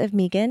hold of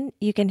Megan,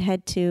 you can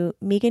head to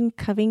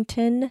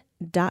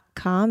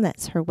megancovington.com.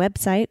 That's her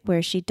website,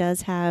 where she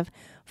does have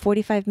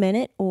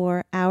 45-minute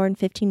or hour and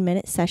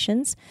 15-minute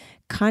sessions.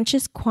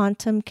 Conscious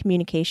quantum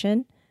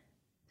communication.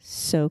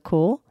 So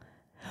cool.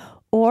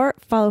 Or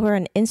follow her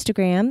on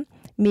Instagram,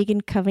 Megan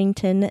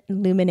Covington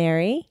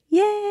Luminary.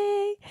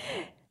 Yay!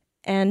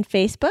 And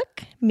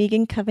Facebook,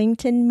 Megan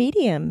Covington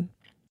Medium.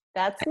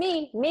 That's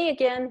me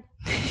again.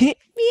 Me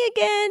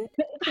again.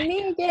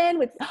 Me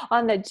again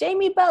on the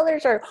Jamie Butler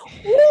show.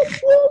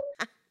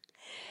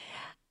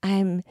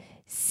 I'm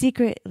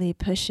secretly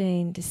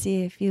pushing to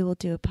see if you will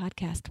do a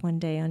podcast one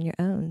day on your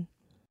own.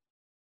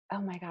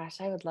 Oh my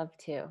gosh, I would love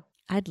to.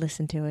 I'd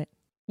listen to it.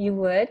 You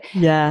would?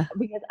 Yeah.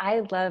 Because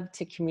I love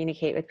to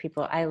communicate with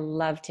people. I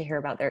love to hear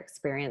about their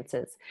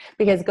experiences.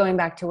 Because going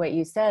back to what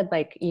you said,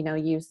 like,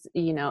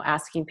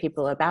 asking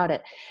people about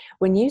it,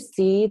 when you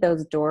see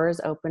those doors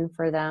open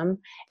for them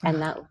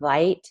and that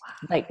light,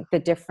 like the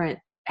different,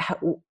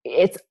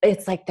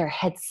 it's like their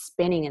head's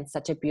spinning in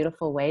such a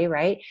beautiful way,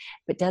 right?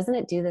 But doesn't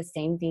it do the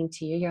same thing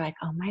to you? You're like,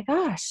 oh my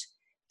gosh,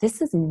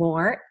 this is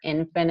more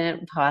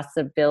infinite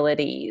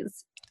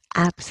possibilities.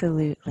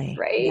 Absolutely.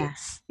 Right?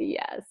 Yes.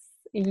 Yes.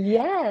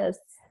 Yes.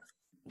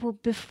 Well,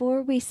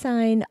 before we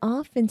sign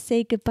off and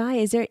say goodbye,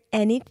 is there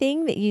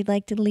anything that you'd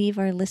like to leave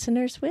our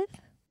listeners with?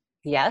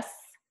 Yes,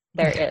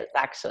 there is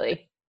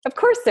actually. Of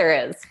course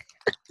there is.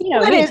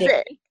 What is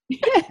it?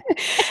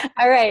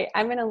 All right.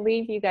 I'm going to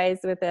leave you guys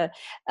with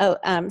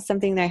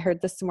something that I heard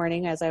this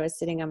morning as I was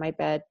sitting on my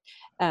bed,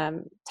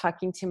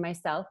 talking to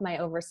myself, my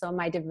oversoul,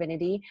 my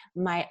divinity,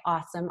 my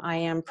awesome I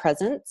am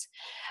presence.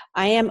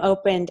 I am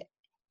opened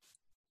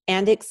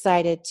and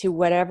excited to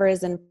whatever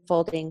is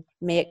unfolding.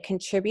 May it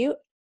contribute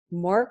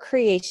more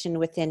creation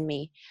within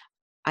me.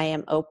 I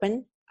am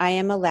open. I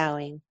am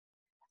allowing.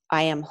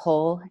 I am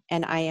whole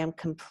and I am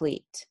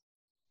complete.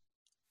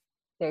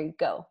 There you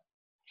go.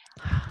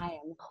 I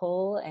am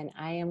whole and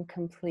I am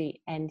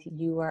complete, and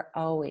you are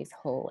always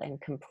whole and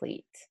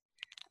complete.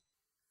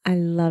 I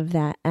love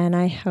that. And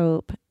I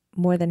hope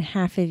more than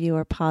half of you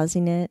are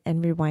pausing it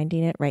and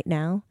rewinding it right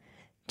now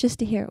just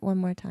to hear it one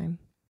more time.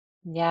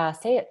 Yeah,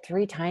 say it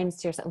 3 times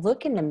to yourself.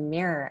 Look in the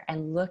mirror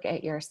and look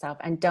at yourself,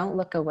 and don't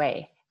look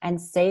away,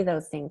 and say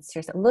those things to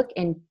yourself. Look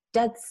in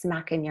dead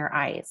smack in your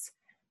eyes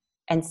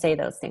and say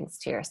those things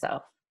to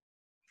yourself.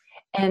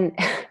 And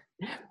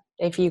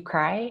if you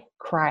cry,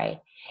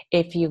 cry.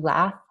 If you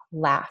laugh,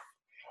 laugh.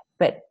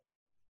 But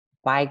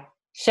by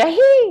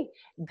Shahi,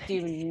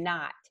 do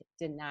not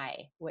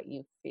deny what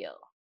you feel.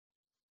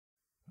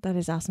 That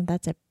is awesome.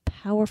 That's a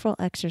powerful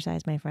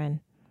exercise, my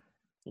friend.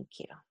 Thank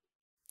you.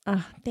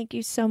 Thank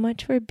you so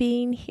much for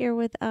being here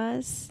with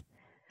us.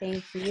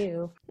 Thank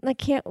you. I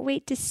can't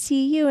wait to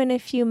see you in a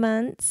few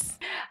months.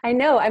 I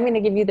know. I'm going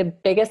to give you the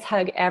biggest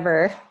hug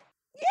ever.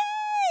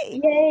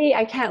 Yay! Yay.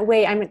 I can't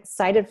wait. I'm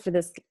excited for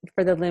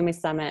the Luma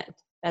Summit.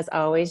 As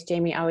always,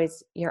 Jamie,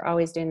 you're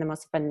always doing the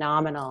most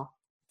phenomenal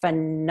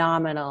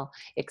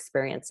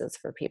experiences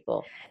for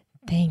people.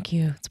 Thank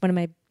you. It's one of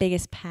my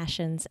biggest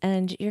passions.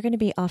 And you're going to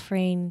be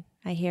offering,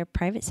 I hear,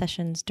 private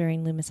sessions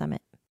during Luma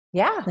Summit.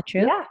 Yeah. Is that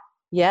true? Yeah.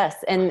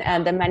 Yes.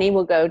 And the money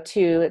will go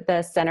to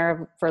the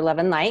Center for Love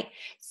and Light.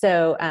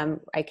 So I'm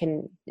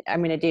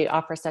going to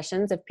offer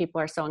sessions. If people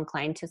are so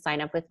inclined to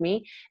sign up with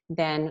me,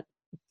 then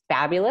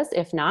fabulous.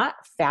 If not,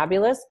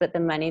 fabulous. But the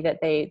money that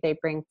they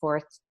bring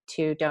forth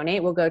to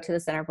donate will go to the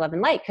Center for Love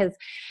and Light, because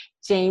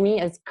Jamie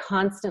is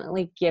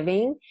constantly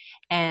giving,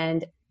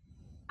 and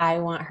I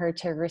want her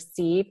to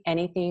receive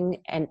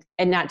anything, and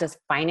not just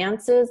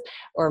finances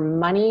or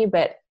money,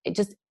 but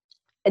just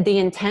the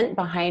intent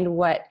behind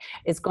what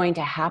is going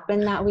to happen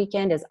that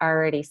weekend is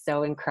already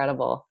so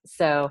incredible.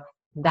 So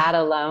that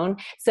alone.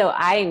 So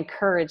I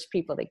encourage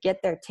people to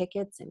get their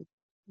tickets and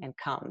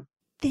come.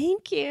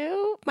 Thank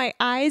you. My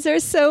eyes are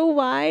so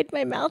wide.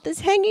 My mouth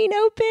is hanging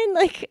open.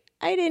 Like,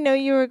 I didn't know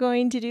you were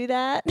going to do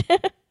that.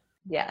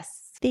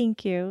 Yes.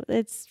 Thank you.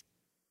 It's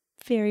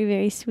very,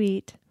 very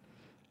sweet.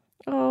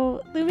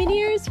 Oh,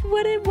 Lumineers,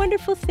 what a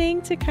wonderful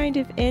thing to kind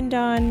of end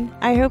on.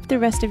 I hope the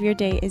rest of your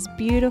day is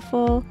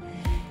beautiful.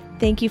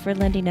 Thank you for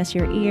lending us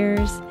your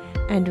ears.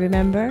 And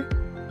remember,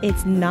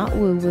 It's not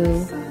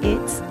woo-woo.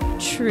 It's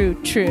true.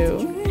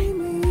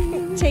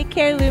 Take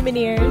care,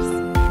 Lumineers.